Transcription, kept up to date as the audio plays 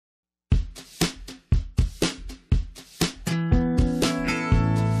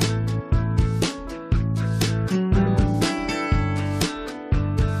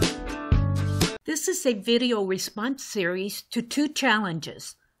This is a video response series to 2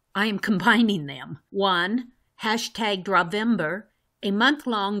 challenges. I am combining them. 1, #Drawvember, a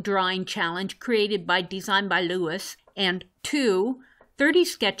month-long drawing challenge created by Design by Lewis, and 2, 30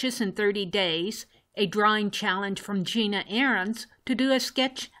 sketches in 30 days, a drawing challenge from Gina Ahrens to do a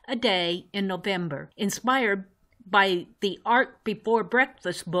sketch a day in November, inspired by the Art Before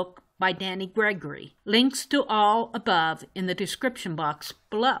Breakfast book by Gregory. Links to all above in the description box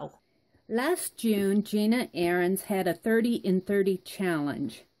below. Last June, Gina Ahrens had a 30 in 30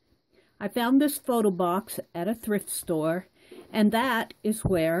 challenge. I found this photo box at a thrift store, and that is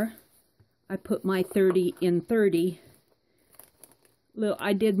where I put my 30 in 30.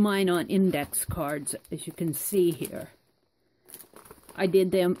 I did mine on index cards, as you can see here. I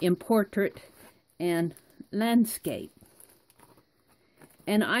did them in portrait and landscape.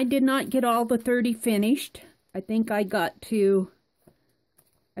 And I did not get all the 30 finished. I think I got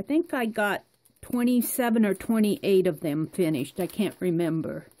 27 or 28 of them finished. I can't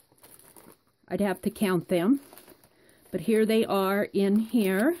remember. I'd have to count them. But here they are in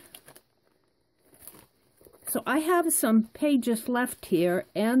here. So I have some pages left here,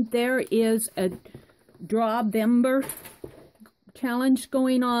 and there is a Drawvember challenge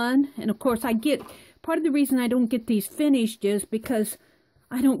going on. And of course, part of the reason I don't get these finished is because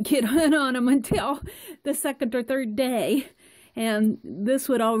I don't get in on them until the 2nd or 3rd day. And this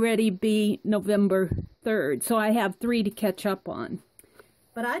would already be November 3rd, so I have 3 to catch up on.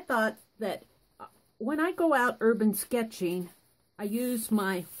 But I thought that when I go out urban sketching, I use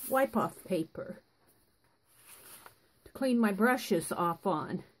my wipe-off paper to clean my brushes off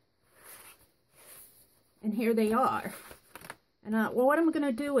on. And here they are. And well, what am I going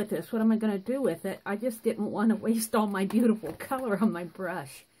to do with this? What am I going to do with it? I just didn't want to waste all my beautiful color on my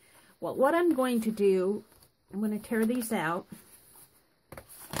brush. Well, what I'm going to do, I'm going to tear these out,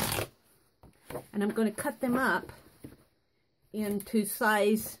 and I'm going to cut them up into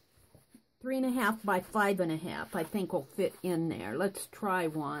size 3.5 by 5.5. I think will fit in there. Let's try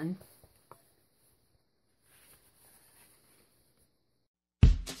one.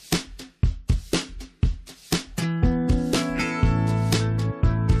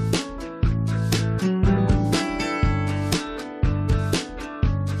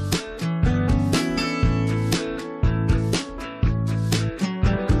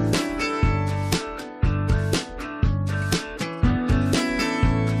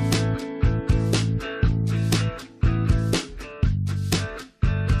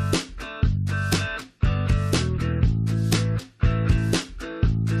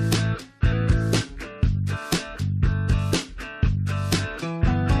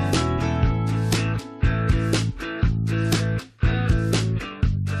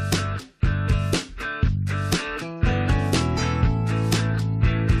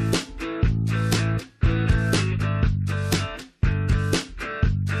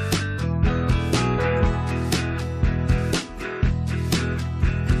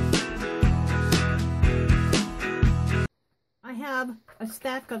 A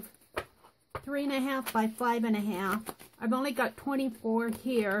stack of 3.5 by 5.5. I've only got 24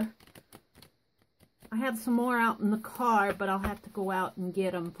 here. I have some more out in the car, but I'll have to go out and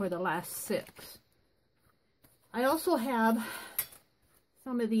get them for the last 6. I also have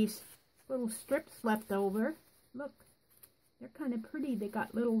some of these little strips left over. Look, they're kind of pretty. They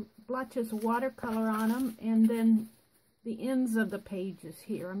got little blotches of watercolor on them, and then the ends of the pages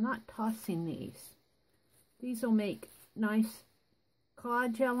here. I'm not tossing these. These will make nice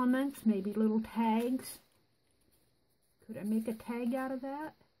collage elements, maybe little tags. Could I make a tag out of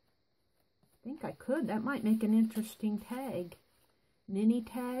that? I think I could. That might make an interesting tag. Mini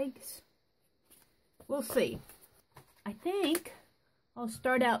tags. We'll see. I think I'll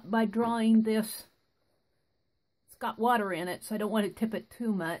start out by drawing this. It's got water in it, so I don't want to tip it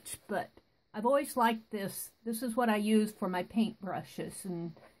too much, but I've always liked this. This is what I use for my paint brushes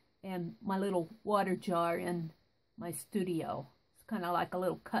and my little water jar in my studio. Kind of like a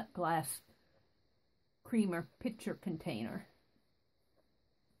little cut glass creamer pitcher container.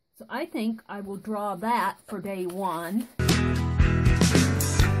 So I think I will draw that for day 1.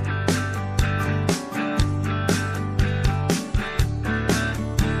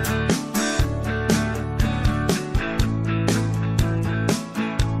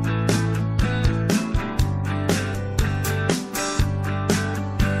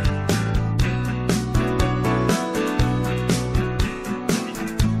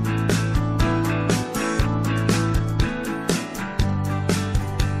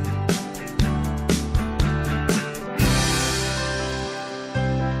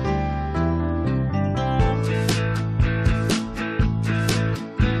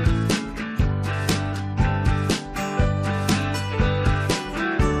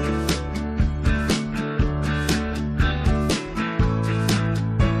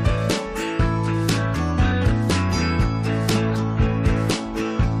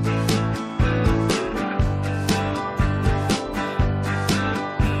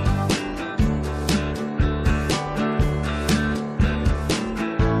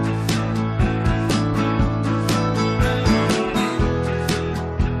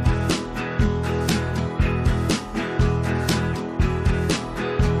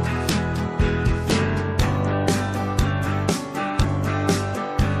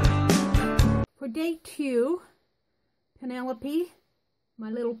 Penelope,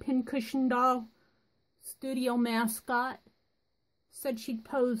 my little pincushion doll studio mascot, said she'd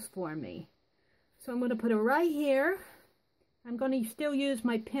pose for me. So I'm going to put her right here. I'm going to still use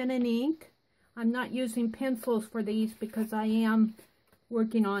my pen and ink. I'm not using pencils for these because I am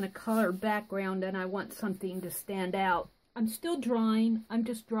working on a color background and I want something to stand out. I'm still drawing. I'm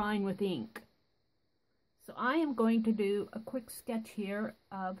just drawing with ink. So I am going to do a quick sketch here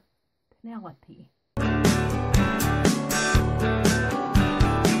of Penelope.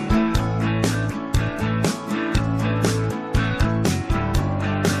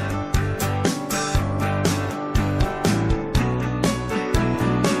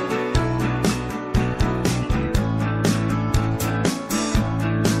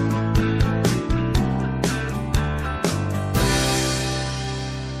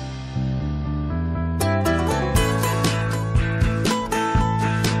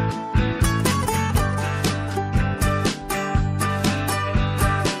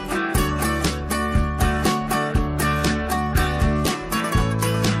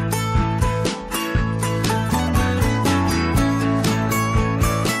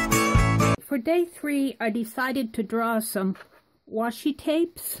 For day 3, I decided to draw some washi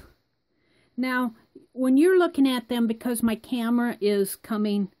tapes. Now, when you're looking at them, because my camera is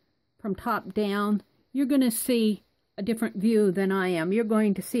coming from top down, you're going to see a different view than I am. You're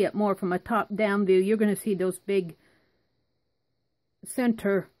going to see it more from a top-down view. You're going to see those big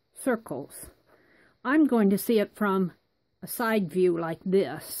center circles. I'm going to see it from a side view like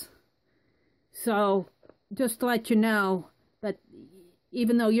this. So, just to let you know that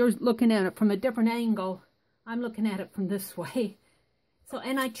even though you're looking at it from a different angle, I'm looking at it from this way. So,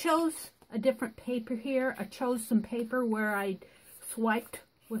 and I chose a different paper here. I chose some paper where I swiped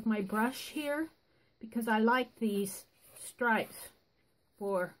with my brush here because I like these stripes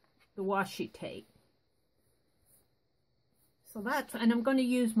for the washi tape. So that's, and I'm going to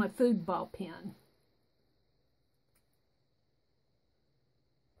use my food ball pen.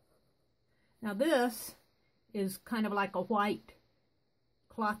 Now this is kind of like a white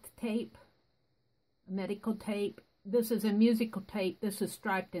cloth tape, a medical tape. This is a musical tape. This is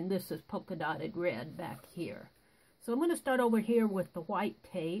striped and this is polka dotted red back here. So I'm going to start over here with the white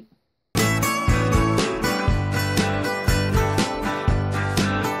tape.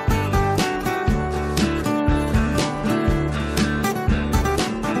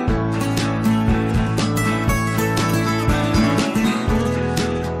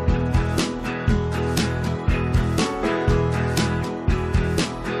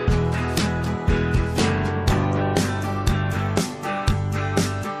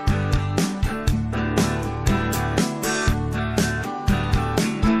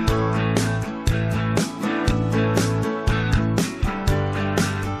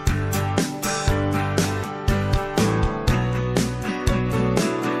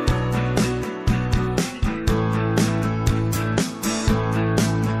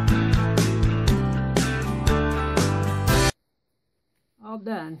 All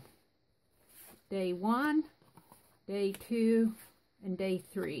done. Day 1, day 2, and day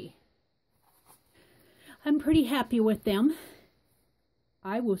 3. I'm pretty happy with them.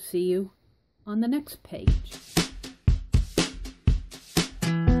 I will see you on the next page.